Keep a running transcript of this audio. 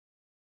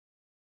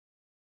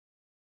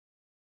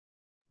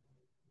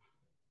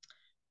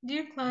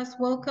Dear class,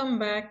 welcome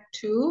back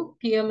to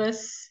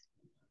PLSC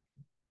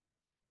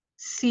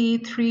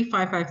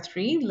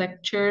 3553,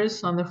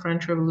 Lectures on the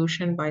French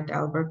Revolution by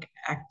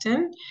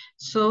Dalberg-Acton.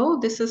 So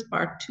this is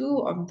part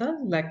 2 of the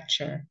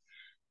lecture.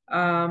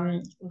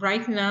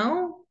 Right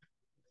now,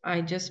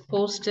 I just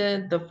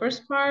posted the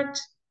first part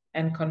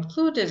and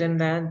concluded in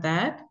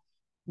that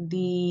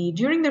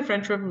during the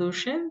French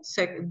Revolution,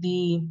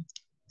 the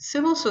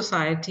civil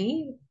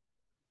society,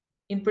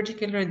 in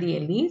particular the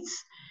elites,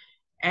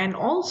 and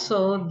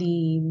also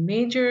the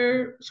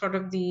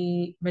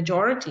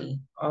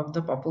majority of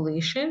the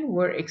population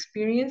were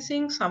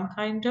experiencing some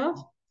kind of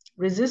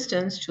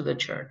resistance to the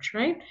church,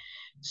 right?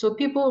 So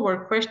people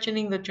were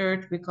questioning the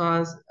church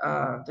because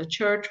the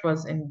church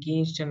was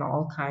engaged in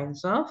all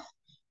kinds of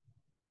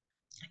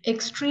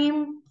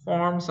extreme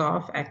forms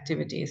of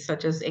activities,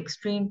 such as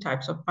extreme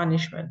types of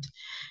punishment.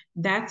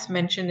 That's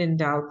mentioned in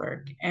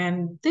Dalberg.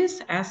 And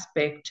this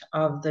aspect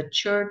of the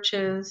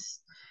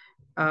church's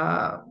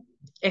uh,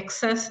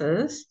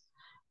 excesses,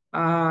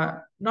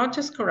 not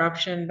just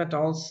corruption, but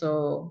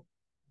also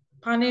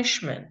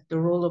punishment, the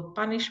role of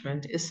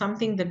punishment, is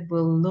something that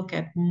we'll look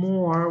at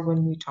more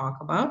when we talk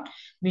about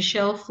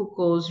Michel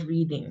Foucault's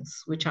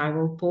readings, which I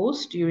will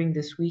post during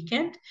this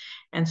weekend.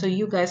 And so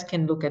you guys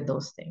can look at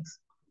those things.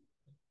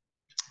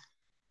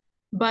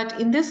 But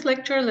in this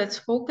lecture, let's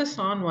focus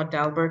on what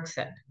Dalberg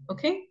said,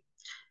 okay?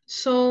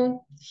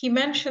 So he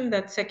mentioned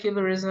that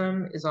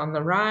secularism is on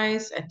the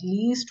rise, at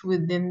least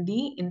within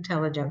the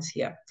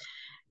intelligentsia.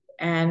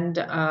 And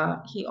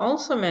he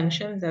also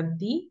mentioned that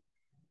the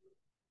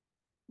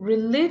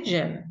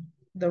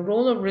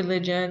role of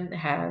religion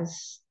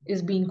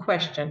is being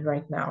questioned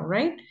right now,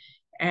 right?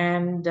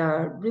 And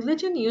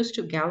religion used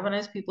to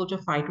galvanize people to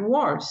fight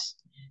wars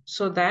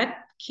so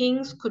that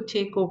kings could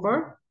take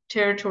over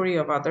territory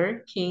of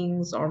other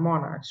kings or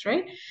monarchs,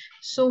 right?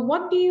 So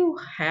what do you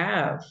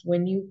have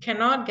when you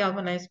cannot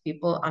galvanize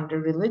people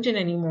under religion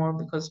anymore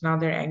because now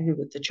they're angry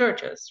with the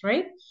churches,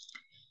 right?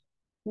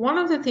 One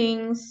of the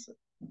things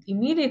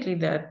immediately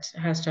that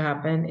has to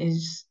happen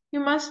is you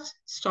must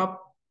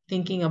stop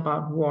thinking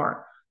about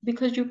war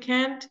because you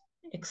can't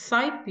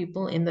excite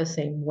people in the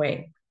same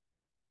way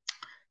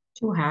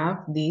to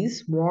have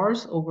these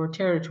wars over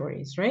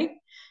territories, right?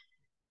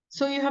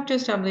 So you have to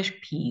establish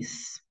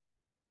peace.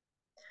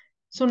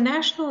 So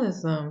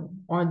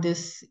nationalism, or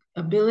this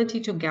ability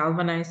to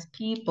galvanize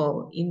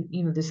people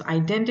in this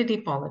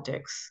identity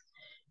politics,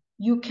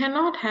 you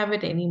cannot have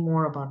it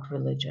anymore about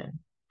religion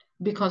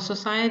because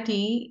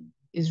society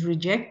is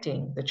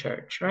rejecting the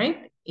church,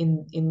 right?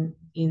 In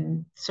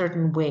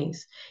certain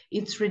ways.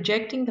 It's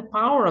rejecting the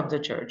power of the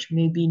church,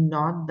 maybe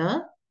not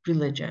the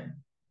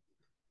religion.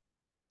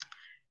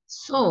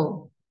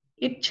 So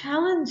it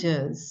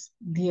challenges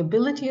the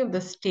ability of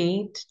the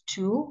state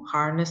to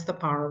harness the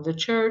power of the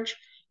church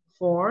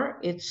for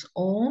its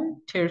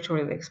own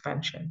territorial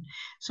expansion.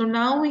 So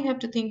now we have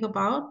to think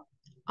about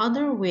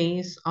other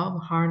ways of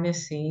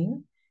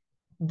harnessing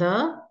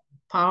the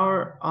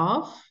power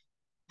of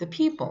the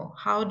people.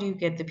 How do you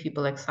get the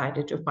people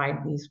excited to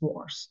fight these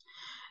wars?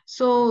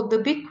 So the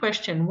big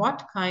question,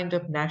 what kind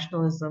of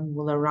nationalism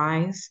will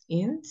arise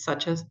in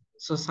such a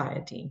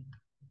society?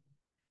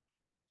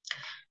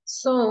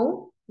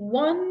 So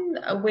one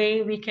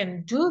way we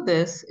can do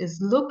this is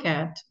look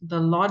at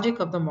the logic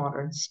of the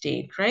modern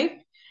state,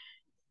 right?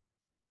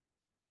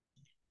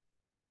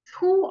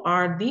 Who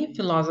are the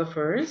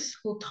philosophers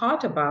who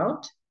thought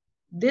about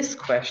this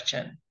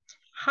question?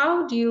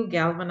 How do you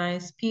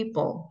galvanize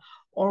people?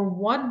 Or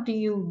what do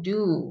you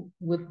do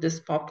with this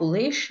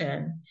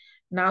population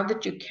now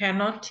that you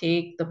cannot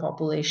take the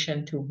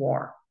population to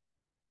war?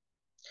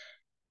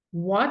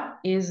 What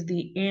is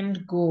the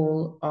end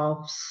goal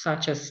of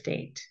such a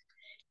state?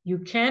 You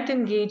can't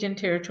engage in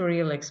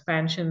territorial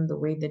expansion the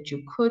way that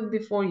you could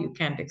before. You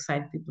can't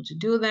excite people to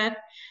do that.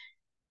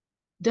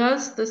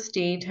 Does the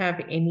state have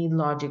any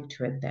logic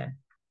to it then?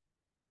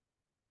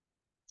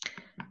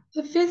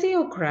 The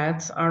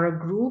physiocrats are a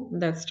group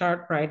that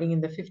start writing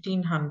in the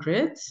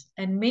 1500s,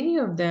 and many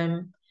of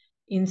them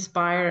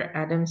inspire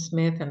Adam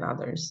Smith and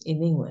others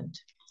in England.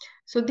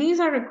 So these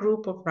are a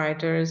group of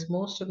writers.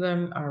 Most of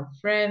them are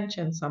French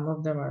and some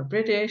of them are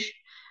British,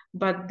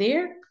 but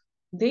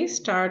they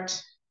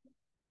start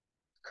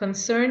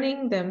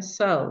concerning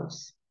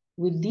themselves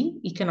with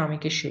the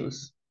economic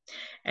issues.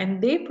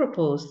 And they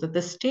propose that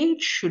the state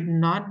should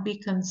not be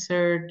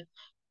concerned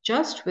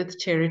just with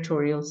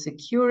territorial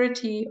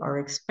security or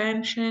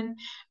expansion,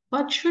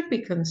 but should be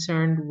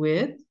concerned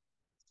with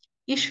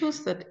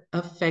issues that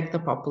affect the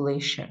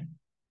population,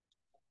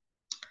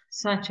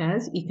 such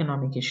as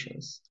economic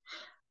issues.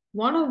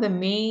 One of the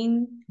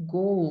main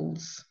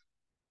goals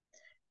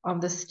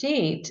of the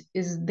state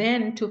is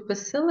then to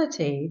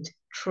facilitate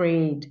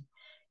trade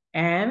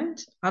and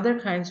other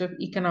kinds of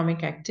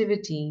economic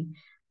activity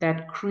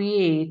that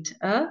create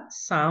a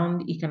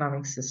sound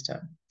economic system.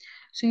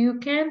 So you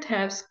can't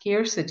have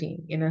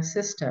scarcity in a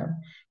system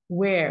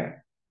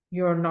where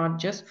you're not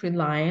just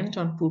reliant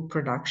on food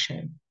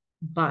production,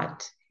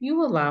 but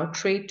you allow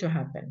trade to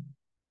happen.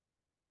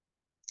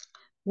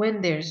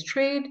 When there's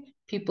trade,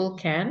 people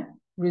can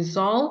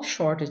resolve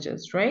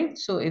shortages, right?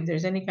 So if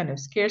there's any kind of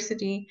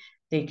scarcity,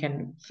 they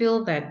can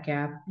fill that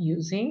gap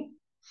using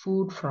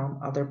food from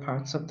other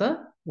parts of the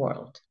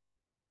world.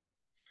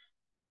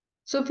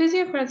 So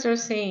physiocrats are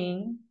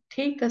saying,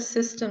 take a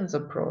systems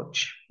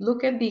approach.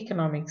 Look at the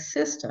economic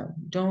system.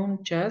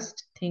 Don't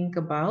just think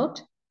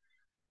about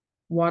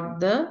what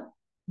the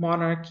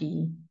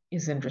monarchy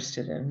is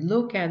interested in.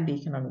 Look at the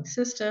economic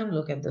system,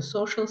 look at the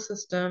social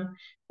system,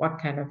 what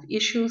kind of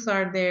issues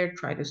are there,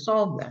 try to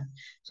solve them.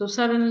 So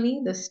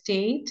suddenly the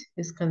state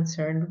is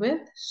concerned with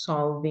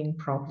solving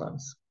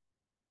problems.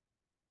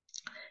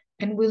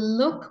 And we'll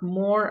look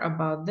more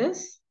about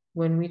this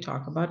when we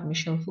talk about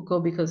Michel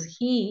Foucault, because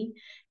he,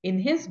 in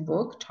his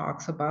book,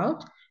 talks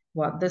about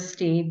what the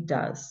state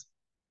does.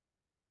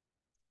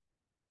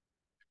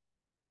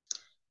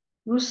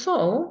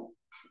 Rousseau,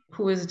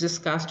 who is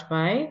discussed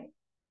by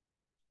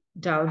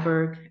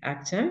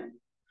Dalberg-Acton,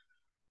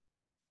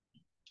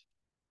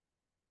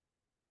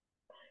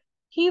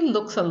 he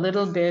looks a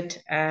little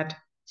bit at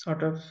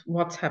sort of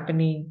what's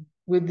happening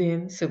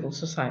within civil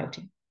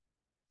society.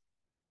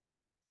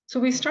 So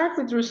we start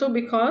with Rousseau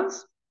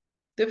because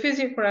the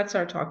physiocrats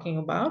are talking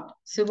about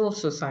civil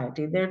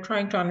society. They're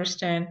trying to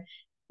understand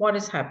what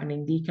is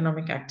happening, the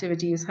economic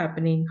activity is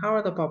happening, how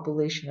are the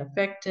population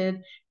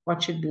affected,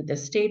 what should be the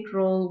state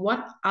role,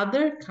 what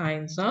other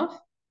kinds of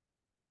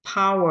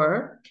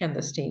power can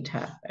the state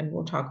have, and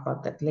we'll talk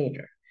about that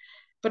later.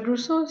 But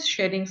Rousseau is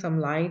shedding some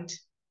light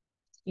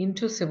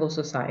into civil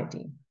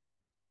society.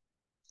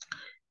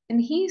 And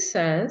he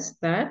says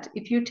that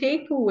if you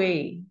take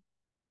away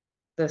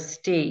the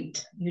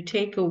state, you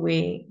take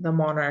away the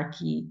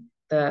monarchy,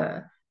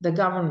 the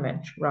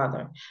government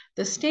rather,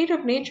 the state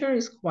of nature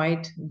is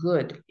quite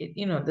good.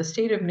 The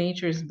state of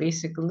nature is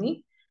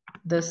basically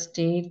the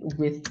state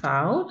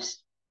without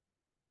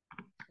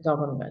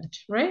government,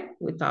 right?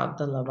 Without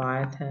the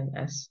Leviathan,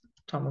 as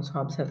Thomas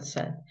Hobbes had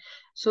said.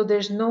 So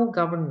there's no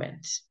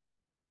government.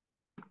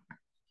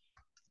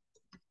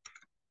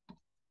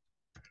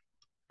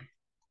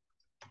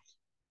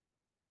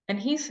 And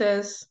he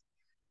says,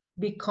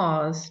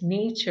 because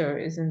nature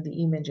is in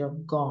the image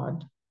of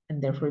God,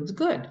 and therefore it's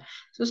good.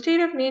 So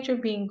state of nature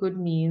being good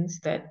means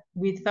that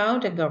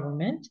without a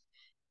government,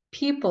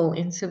 people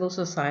in civil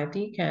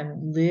society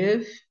can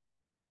live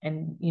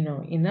and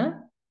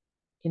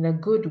in a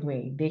good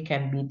way. They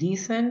can be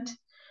decent,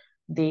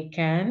 they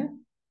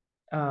can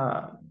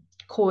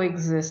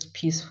coexist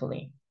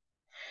peacefully.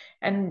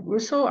 And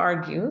Rousseau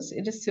argues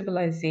it is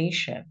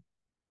civilization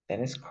that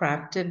is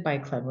crafted by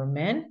clever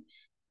men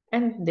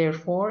and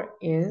therefore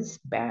is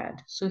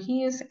bad. So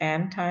he is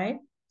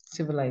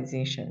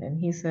anti-civilization, and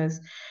he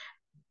says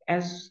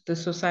as the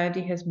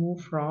society has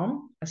moved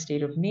from a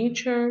state of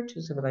nature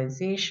to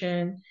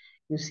civilization,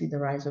 you see the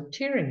rise of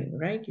tyranny,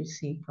 right? You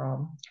see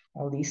from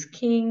all these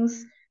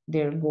kings,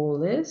 their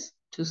goal is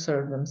to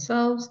serve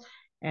themselves,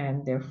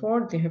 and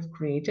therefore they have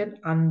created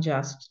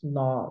unjust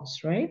laws,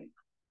 right?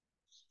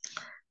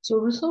 So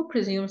Rousseau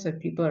presumes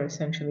that people are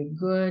essentially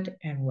good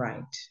and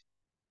right.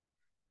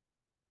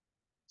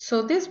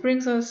 So this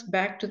brings us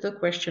back to the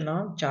question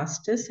of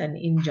justice and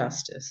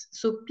injustice.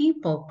 So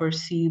people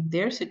perceive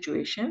their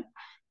situation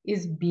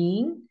is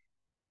being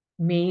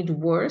made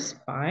worse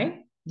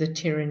by the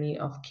tyranny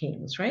of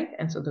kings, right?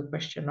 And so the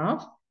question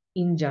of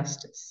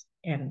injustice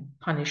and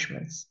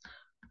punishments.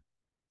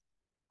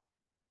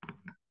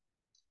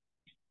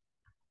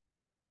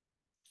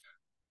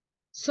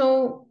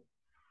 So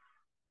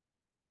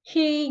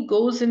he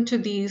goes into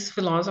these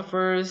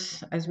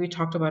philosophers, as we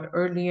talked about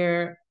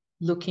earlier,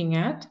 looking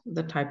at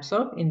the types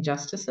of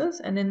injustices,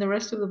 and in the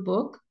rest of the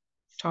book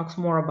talks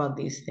more about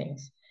these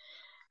things.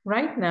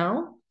 Right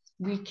now,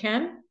 we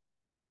can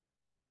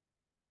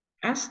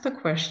ask the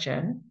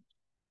question,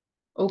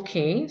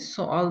 okay,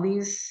 so all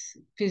these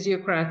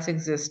physiocrats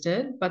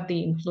existed, but they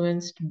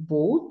influenced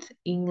both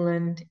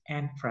England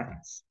and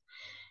France.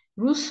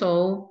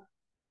 Rousseau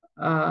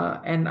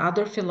and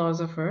other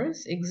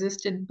philosophers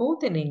existed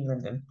both in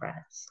England and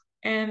France.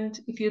 And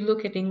if you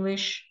look at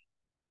English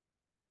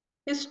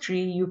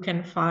history, you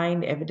can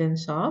find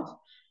evidence of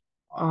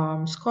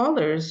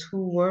scholars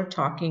who were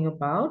talking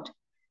about,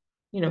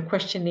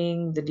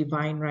 questioning the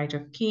divine right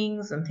of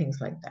kings and things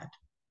like that.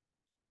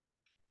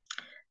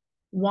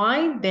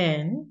 Why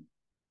then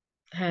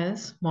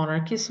has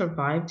monarchy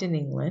survived in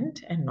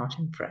England and not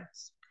in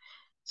France?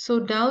 So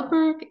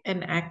Dalberg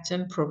and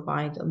Acton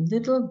provide a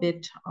little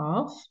bit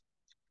of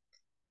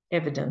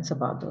evidence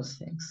about those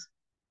things.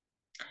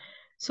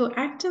 So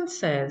Acton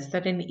says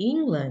that in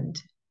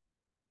England,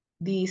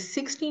 the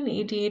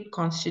 1688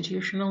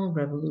 constitutional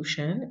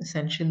revolution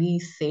essentially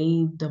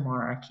saved the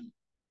monarchy.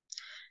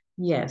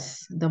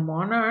 Yes, the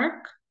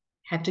monarch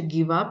had to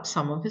give up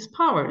some of his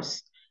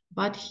powers,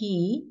 but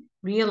he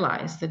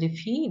realized that if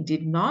he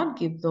did not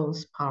give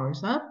those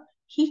powers up,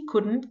 he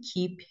couldn't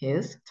keep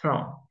his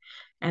throne.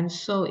 And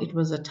so it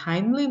was a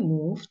timely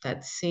move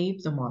that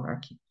saved the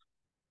monarchy.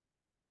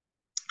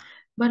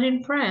 But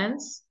in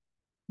France,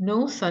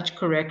 no such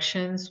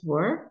corrections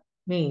were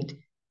made.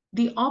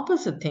 The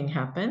opposite thing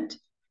happened.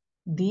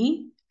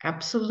 The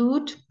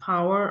absolute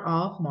power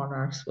of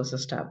monarchs was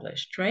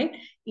established, right?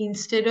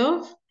 Instead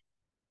of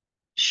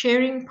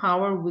sharing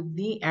power with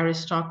the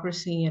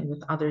aristocracy and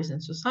with others in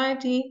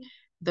society,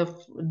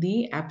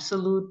 the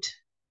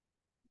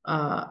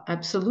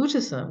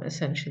absolutism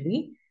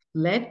essentially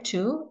led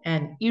to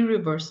an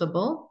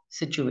irreversible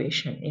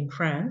situation in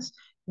France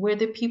where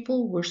the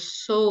people were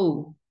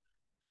so,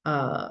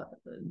 uh,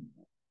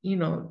 you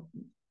know,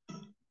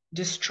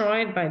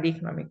 destroyed by the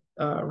economic,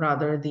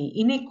 rather the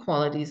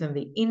inequalities and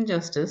the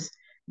injustice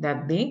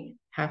that they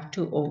have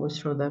to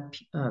overthrow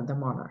the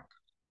monarch.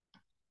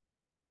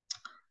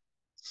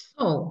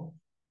 So,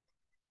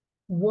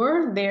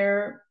 were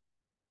there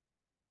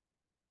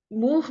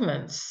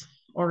movements,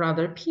 or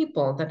rather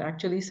people, that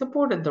actually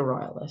supported the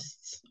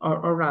royalists,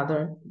 or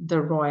rather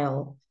the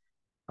royal,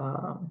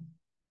 um,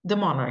 the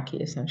monarchy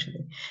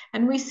essentially?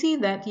 And we see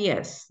that,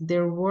 yes,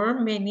 there were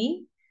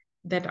many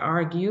that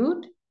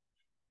argued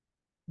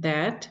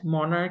that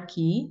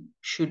monarchy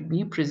should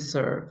be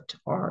preserved,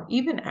 or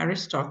even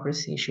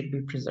aristocracy should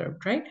be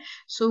preserved, right?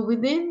 So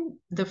within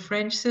the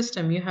French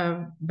system, you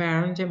have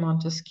Baron de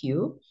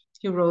Montesquieu.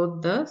 He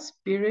wrote The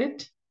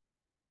Spirit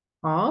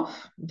of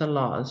the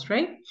Laws,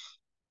 right?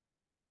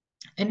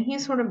 And he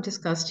sort of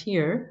discussed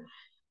here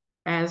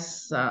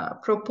as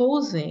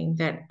proposing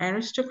that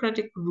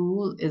aristocratic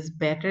rule is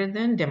better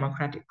than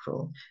democratic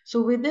rule.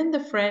 So within the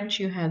French,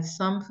 you had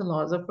some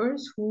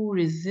philosophers who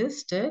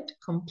resisted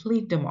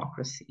complete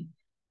democracy.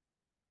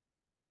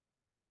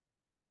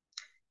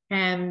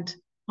 And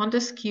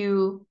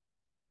Montesquieu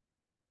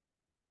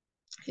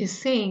is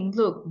saying,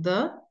 look,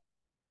 the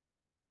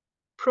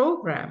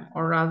program,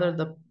 or rather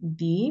the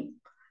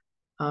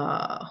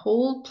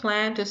whole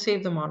plan to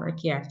save the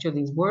monarchy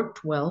actually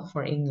worked well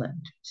for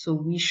England. So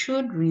we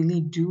should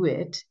really do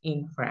it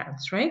in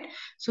France, right?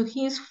 So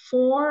he's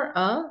for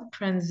a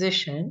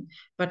transition,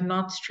 but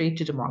not straight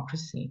to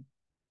democracy.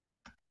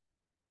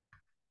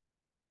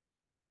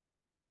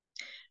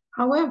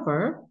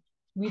 However,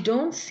 we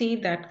don't see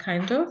that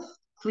kind of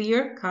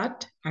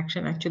clear-cut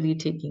action actually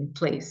taking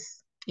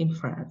place in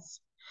France.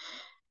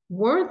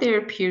 Were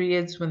there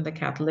periods when the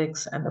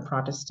Catholics and the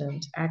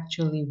Protestant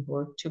actually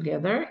worked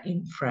together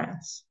in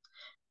France?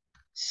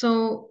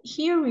 So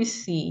here we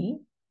see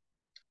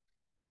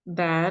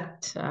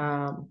that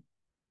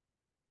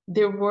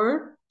there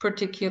were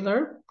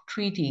particular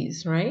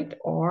treaties, right?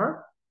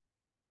 Or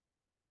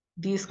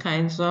these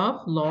kinds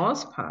of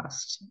laws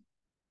passed,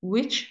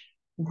 which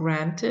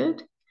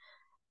granted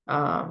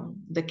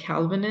the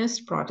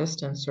Calvinist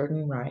Protestants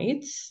certain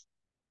rights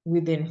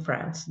within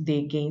France.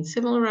 They gained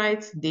civil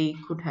rights. They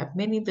could have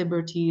many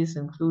liberties,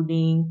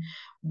 including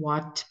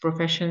what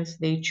professions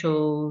they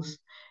chose,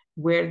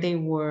 where they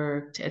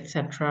worked,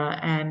 etc.,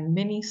 and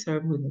many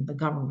served within the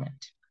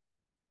government.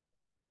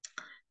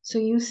 So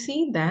you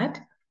see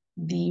that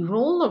the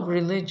role of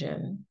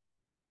religion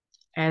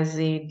as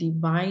a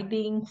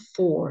dividing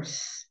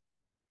force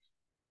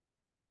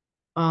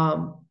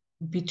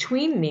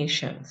between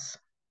nations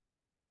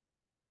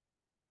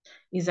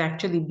is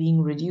actually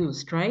being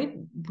reduced, right?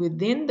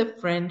 Within the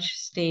French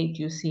state,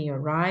 you see a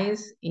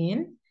rise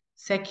in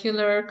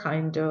secular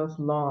kind of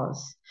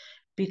laws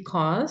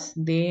because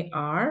they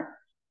are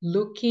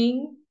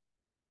looking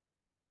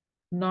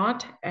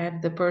not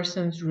at the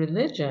person's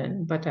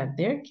religion, but at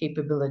their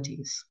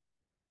capabilities.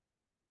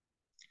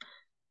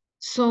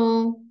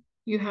 So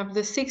you have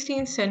the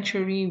 16th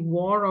century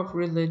war of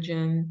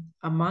religion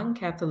among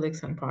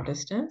Catholics and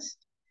Protestants,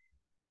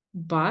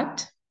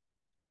 but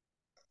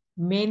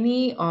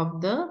many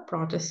of the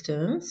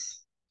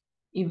Protestants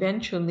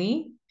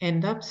eventually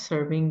end up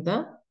serving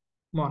the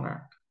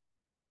monarch.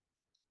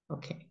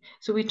 Okay,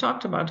 so we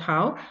talked about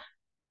how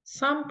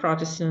some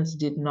Protestants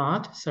did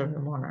not serve the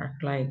monarch,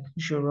 like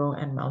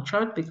Juro and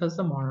Melchart, because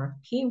the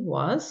monarchy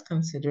was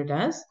considered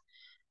as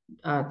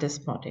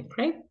despotic,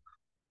 right?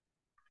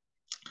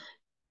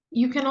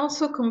 You can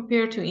also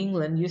compare to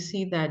England. You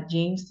see that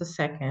James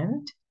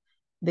II,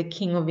 the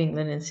King of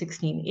England in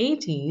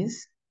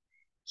 1680s,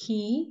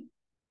 he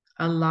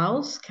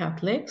allows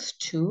Catholics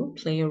to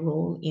play a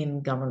role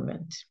in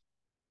government.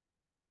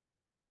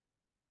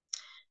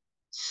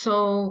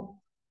 So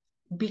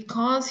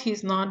because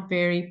he's not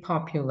very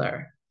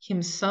popular,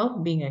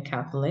 himself being a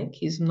Catholic,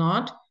 he's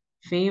not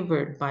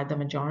favored by the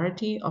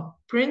majority of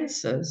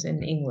princes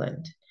in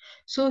England.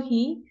 So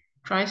he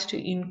tries to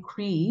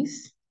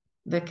increase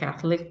the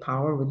Catholic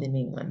power within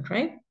England,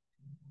 right?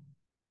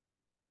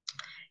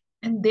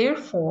 And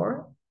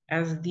therefore,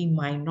 as the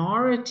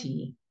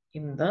minority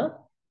in the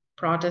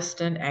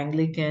Protestant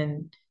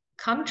Anglican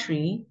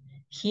country,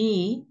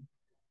 he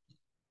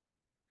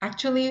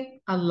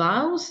actually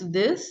allows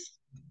this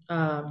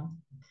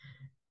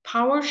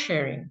power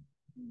sharing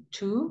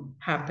to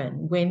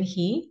happen when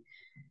he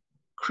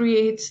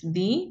creates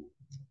the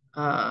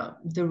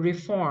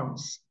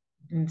reforms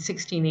in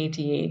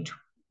 1688,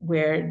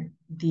 where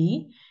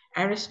the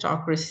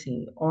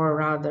aristocracy, or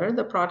rather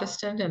the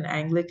Protestant and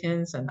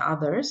Anglicans and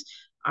others,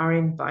 are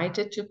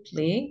invited to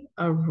play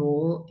a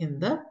role in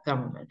the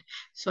government.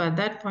 So at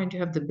that point, you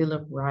have the Bill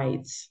of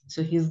Rights.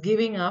 So he's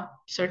giving up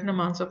certain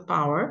amounts of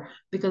power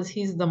because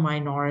he's the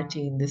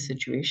minority in this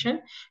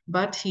situation,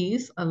 but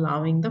he's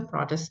allowing the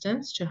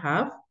Protestants to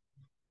have,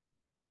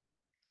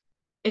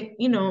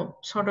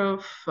 sort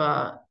of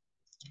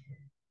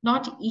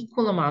not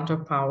equal amount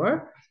of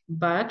power,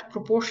 but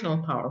proportional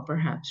power,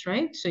 perhaps,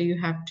 right? So you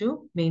have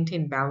to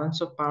maintain balance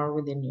of power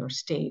within your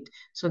state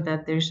so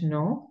that there's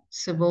no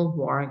civil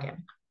war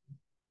again.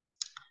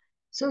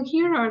 So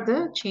here are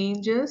the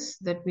changes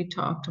that we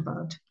talked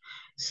about.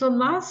 So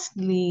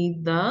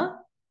lastly,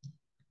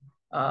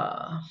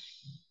 uh,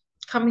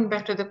 coming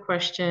back to the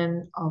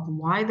question of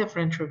why the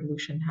French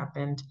Revolution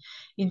happened,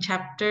 in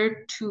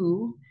chapter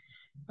 2,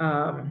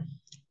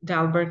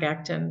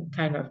 Dalberg-Acton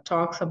kind of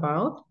talks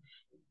about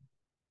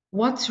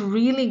what's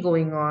really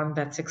going on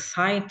that's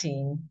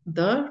exciting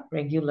the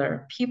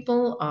regular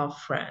people of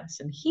France.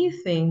 And he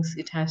thinks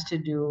it has to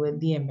do with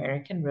the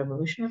American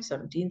Revolution of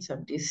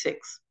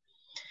 1776.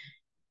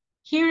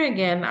 Here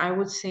again, I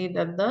would say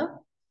that the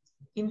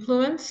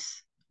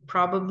influence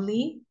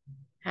probably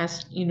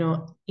has,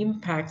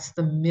 impacts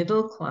the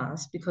middle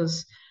class,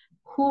 because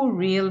who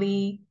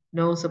really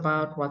knows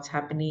about what's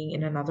happening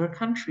in another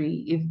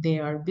country if they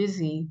are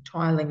busy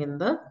toiling in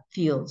the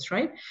fields,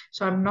 right?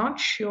 So I'm not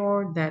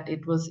sure that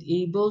it was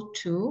able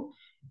to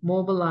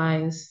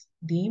mobilize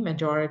the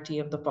majority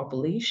of the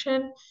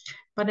population,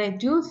 but I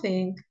do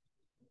think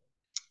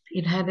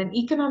it had an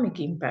economic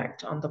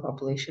impact on the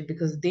population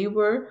because they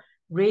were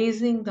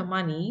raising the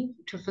money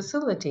to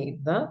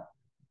facilitate the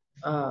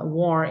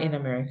war in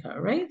America,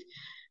 right?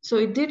 So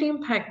it did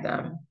impact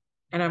them.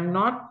 And I'm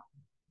not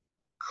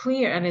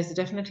clear, and it's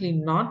definitely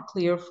not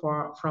clear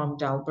from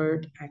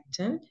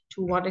Dalbert-Acton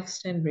to what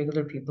extent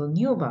regular people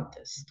knew about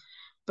this.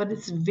 But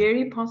it's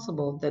very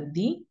possible that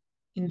the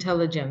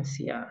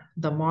intelligentsia,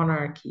 the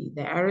monarchy,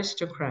 the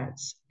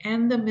aristocrats,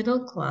 and the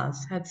middle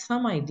class had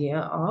some idea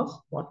of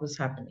what was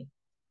happening.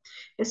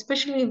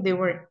 Especially if they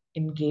were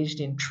engaged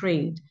in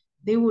trade,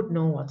 they would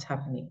know what's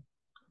happening.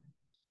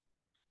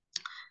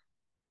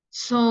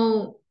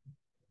 So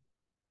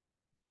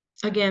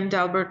again,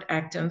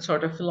 Dalbert-Acton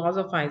sort of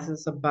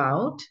philosophizes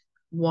about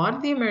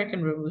what the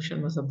American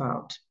Revolution was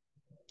about.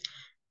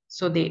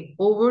 So they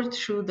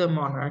overthrew the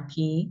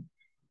monarchy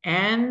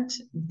and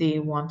they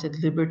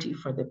wanted liberty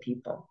for the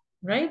people,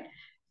 right?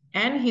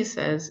 And he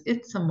says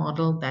it's a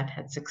model that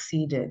had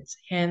succeeded.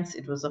 Hence,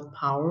 it was a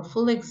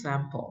powerful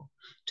example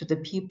to the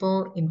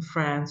people in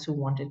France who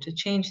wanted to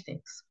change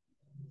things.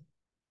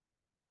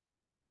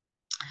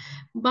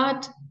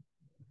 But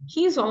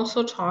he's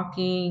also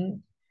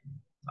talking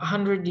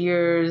 100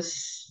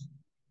 years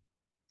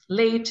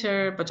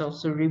later, but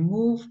also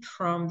removed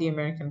from the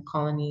American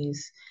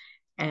colonies.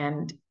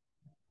 And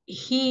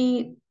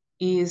he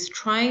is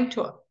trying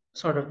to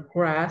sort of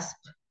grasp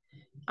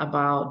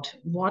about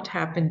what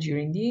happened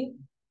during the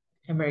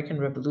American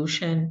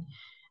Revolution.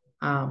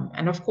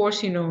 And of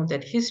course, you know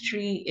that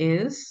history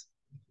is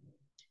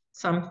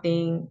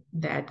something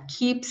that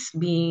keeps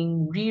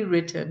being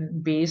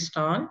rewritten based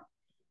on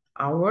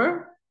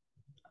our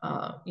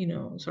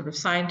sort of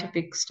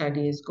scientific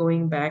studies,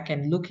 going back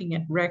and looking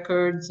at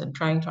records and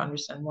trying to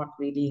understand what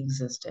really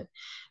existed.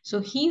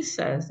 So he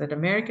says that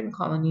American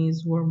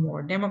colonies were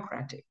more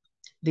democratic.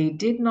 They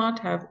did not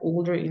have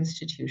older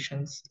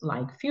institutions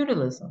like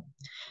feudalism.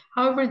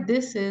 However,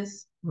 this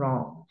is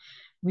wrong.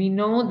 We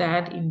know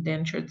that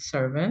indentured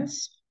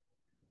servants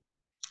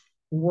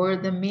were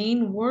the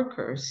main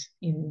workers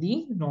in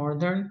the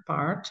northern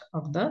part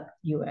of the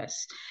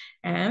US,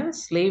 and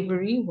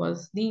slavery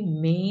was the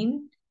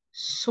main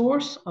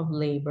source of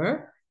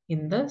labor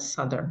in the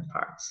southern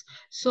parts.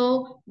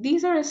 So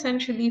these are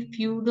essentially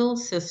feudal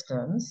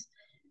systems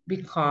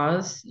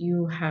because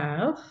you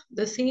have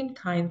the same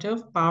kind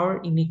of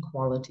power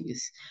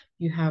inequalities.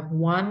 You have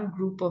one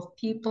group of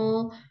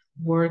people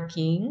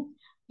working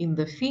in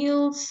the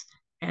fields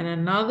and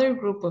another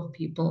group of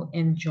people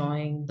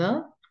enjoying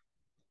the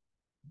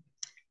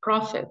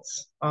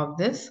profits of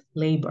this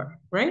labor,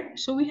 right?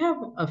 So we have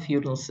a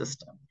feudal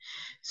system.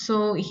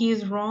 So he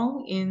is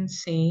wrong in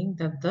saying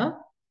that the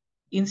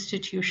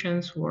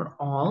institutions were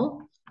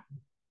all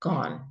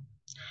gone.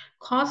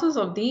 Causes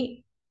of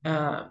the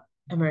uh,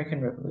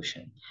 American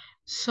Revolution.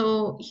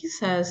 So he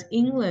says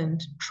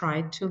England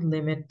tried to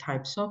limit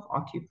types of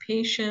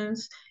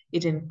occupations.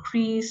 It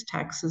increased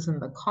taxes in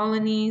the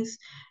colonies,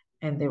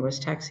 and there was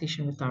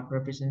taxation without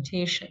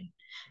representation.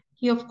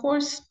 He, of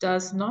course,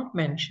 does not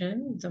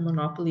mention the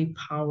monopoly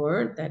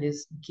power that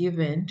is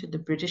given to the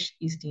British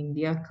East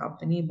India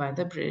Company by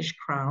the British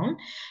Crown,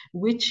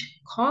 which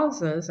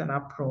causes an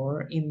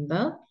uproar in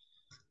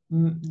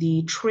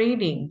the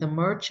trading, the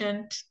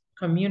merchant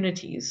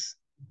communities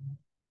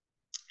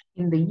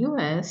in the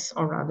US,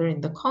 or rather in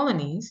the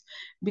colonies,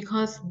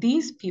 because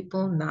these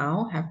people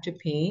now have to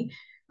pay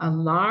a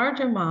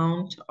large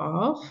amount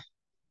of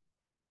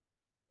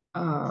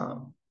uh,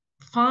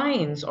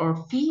 fines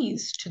or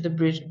fees to the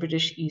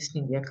British East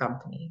India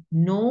Company.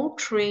 No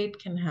trade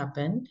can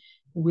happen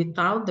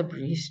without the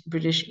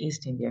British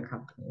East India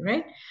Company,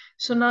 right?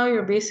 So now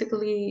you're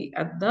basically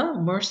at the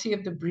mercy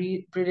of the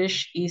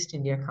British East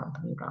India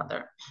Company,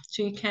 rather.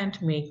 So you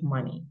can't make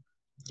money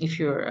if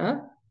you're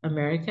a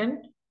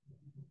American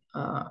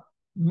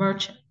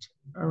merchant,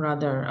 or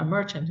rather a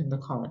merchant in the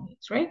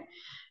colonies, right?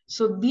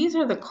 So these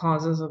are the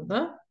causes of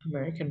the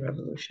American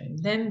Revolution.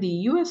 Then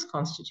the US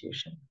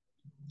Constitution.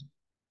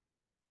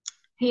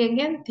 He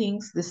again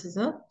thinks this is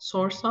a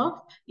source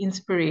of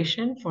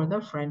inspiration for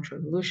the French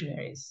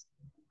revolutionaries.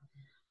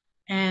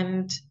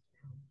 And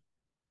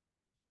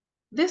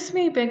this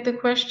may beg the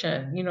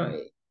question,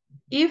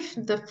 if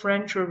the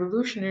French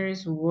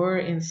revolutionaries were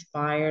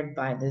inspired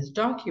by this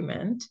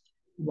document,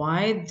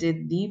 why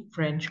did the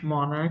French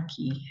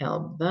monarchy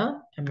help the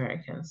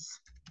Americans?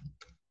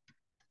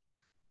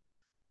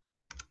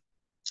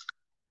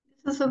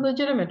 This is a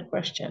legitimate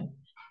question.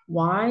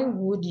 Why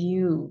would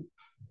you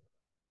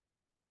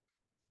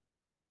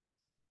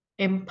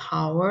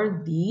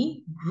empower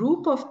the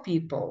group of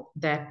people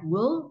that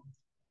will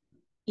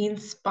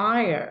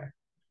inspire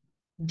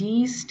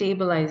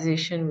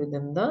destabilization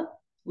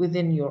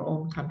within your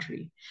own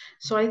country?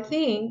 So I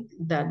think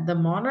that the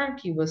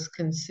monarchy was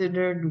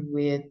considered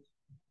with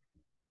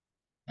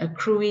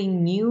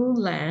accruing new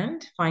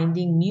land,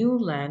 finding new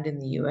land in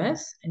the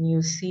US, and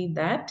you see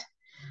that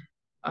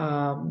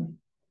um,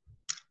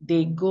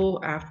 they go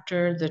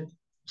after the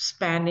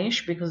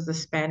Spanish because the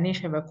Spanish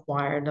have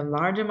acquired a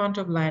large amount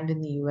of land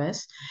in the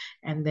US,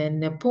 and then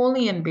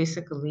Napoleon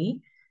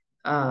basically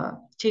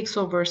takes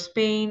over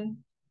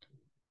Spain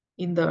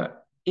in the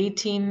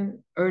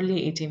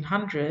early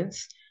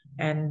 1800s,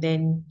 and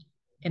then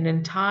an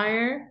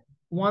entire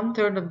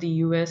one-third of the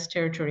US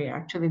territory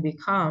actually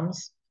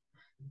becomes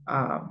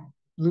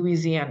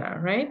Louisiana,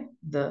 right?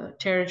 The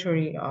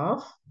territory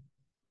of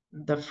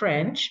the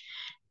French.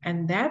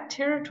 And that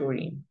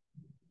territory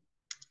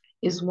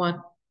is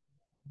what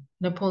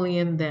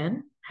Napoleon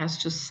then has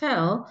to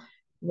sell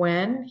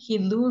when he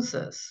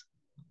loses,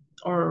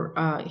 or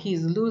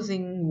he's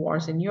losing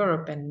wars in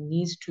Europe and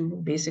needs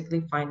to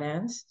basically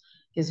finance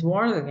his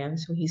wars again.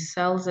 So he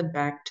sells it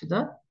back to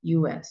the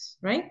US,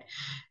 right?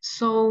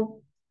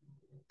 So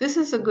this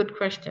is a good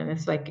question.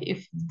 It's like,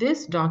 if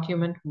this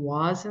document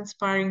was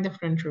inspiring the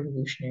French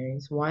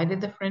revolutionaries, why did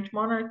the French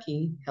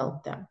monarchy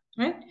help them,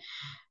 right?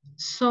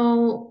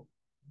 So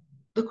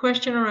the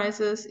question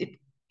arises,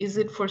 is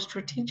it for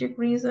strategic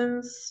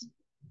reasons?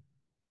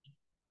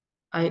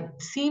 It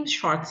seems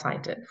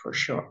short-sighted for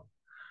sure.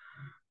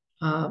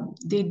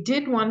 They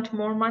did want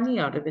more money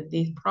out of it.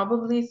 They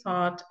probably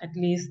thought at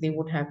least they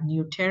would have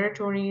new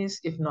territories,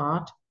 if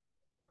not,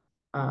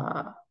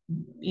 uh,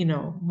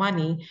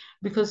 money.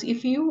 Because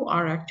if you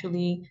are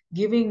actually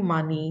giving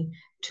money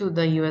to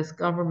the U.S.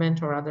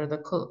 government, or rather the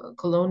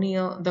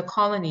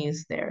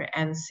colonies there,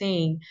 and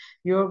saying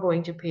you're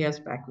going to pay us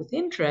back with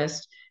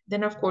interest,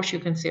 then of course you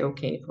can say,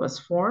 okay, it was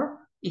for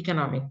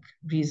economic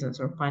reasons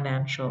or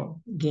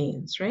financial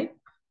gains, right?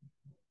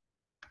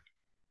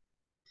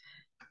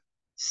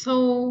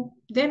 So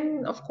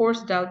then, of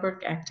course,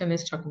 Dalberg-Acton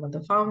is talking about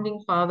the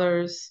founding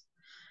fathers.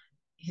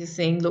 He's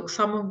saying, look,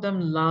 some of them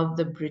love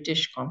the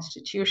British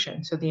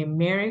Constitution. So the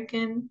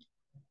American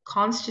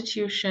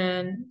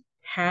Constitution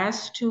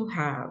has to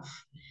have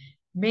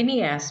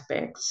many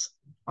aspects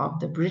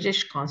of the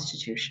British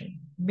Constitution.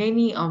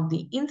 Many of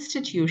the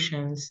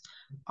institutions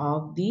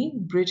of the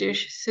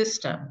British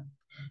system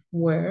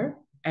were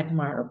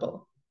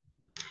admirable.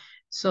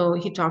 So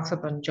he talks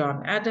about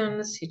John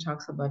Adams, he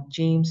talks about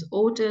James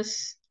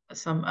Otis,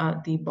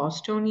 the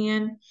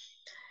Bostonian.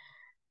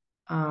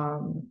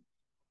 Um,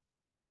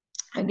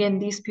 Again,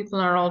 these people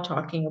are all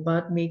talking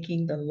about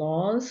making the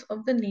laws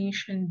of the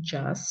nation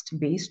just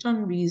based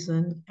on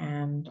reason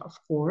and, of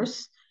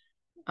course,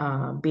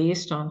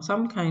 based on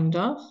some kind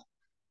of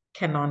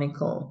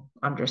canonical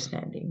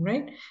understanding,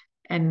 right?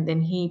 And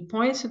then he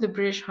points to the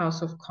British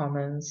House of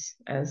Commons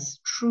as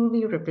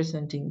truly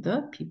representing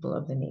the people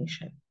of the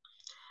nation.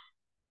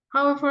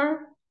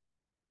 However,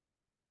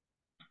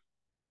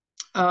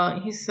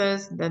 he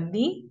says that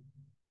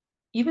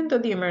even though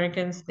the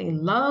Americans, they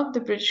love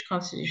the British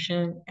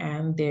Constitution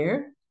and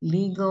their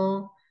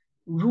legal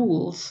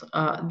rules,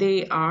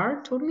 they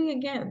are totally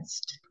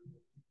against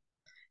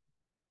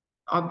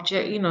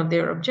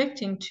they're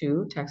objecting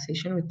to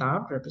taxation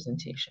without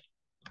representation.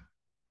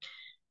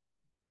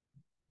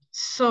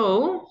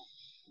 So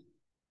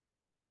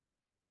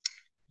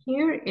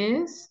here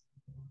is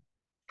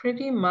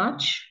pretty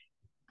much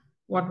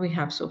what we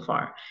have so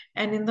far.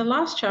 And in the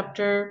last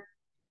chapter,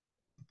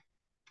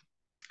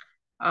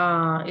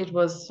 it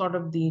was sort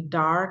of the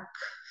dark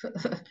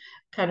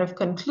kind of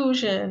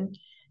conclusion,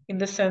 in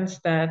the sense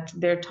that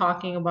they're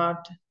talking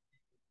about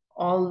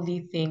all the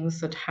things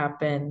that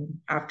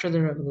happen after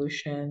the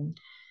revolution,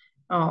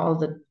 all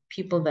the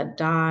people that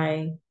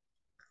die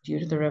due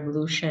to the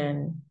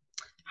revolution.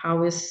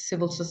 How is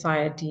civil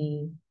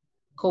society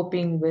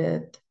coping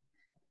with,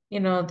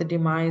 the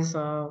demise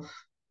of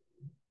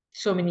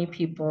so many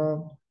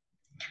people?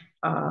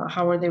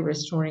 How are they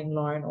restoring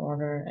law and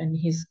order? And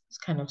he's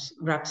kind of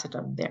wraps it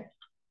up there.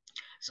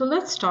 So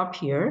let's stop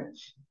here.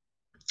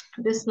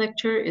 This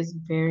lecture is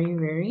very,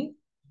 very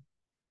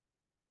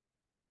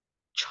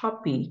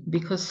choppy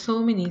because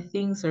so many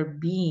things are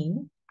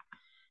being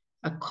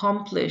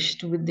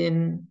accomplished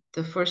within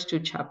the first two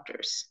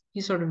chapters.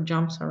 He sort of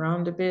jumps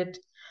around a bit,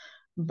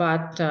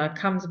 but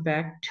comes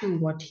back to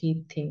what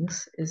he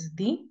thinks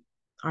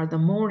are the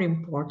more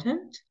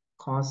important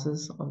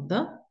causes of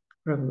the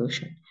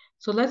revolution.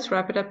 So let's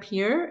wrap it up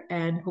here,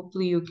 and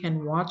hopefully you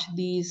can watch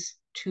these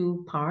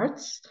two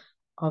parts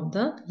of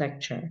the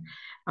lecture.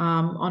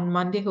 On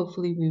Monday,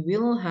 hopefully we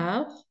will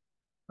have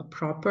a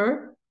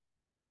proper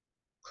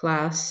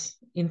class,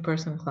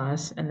 in-person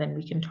class, and then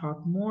we can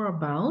talk more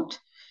about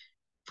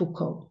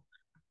Foucault.